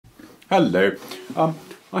Hello.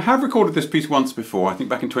 I have recorded this piece once before, I think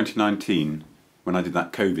back in 2019 when I did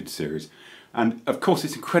that COVID series, and of course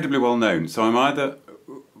it's incredibly well known, so I'm either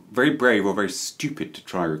very brave or very stupid to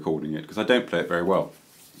try recording it because I don't play it very well.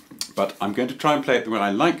 But I'm going to try and play it the way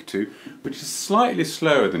I like to, which is slightly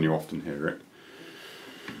slower than you often hear it,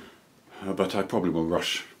 but I probably will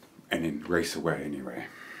rush and then race away anyway.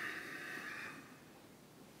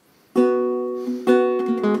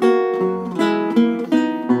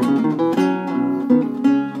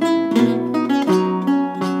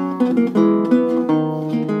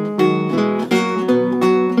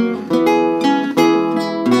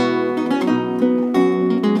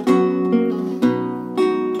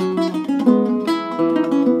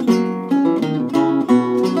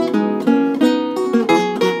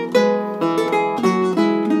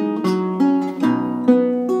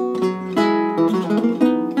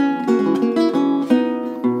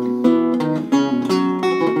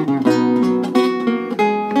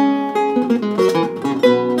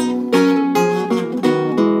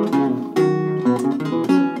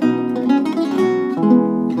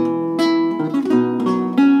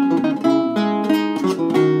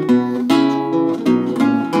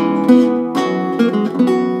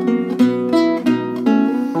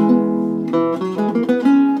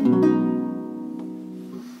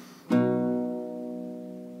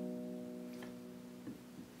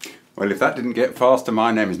 Well, if that didn't get faster,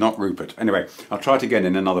 my name is not Rupert. Anyway, I'll try it again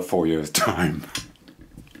in another 4 years' time.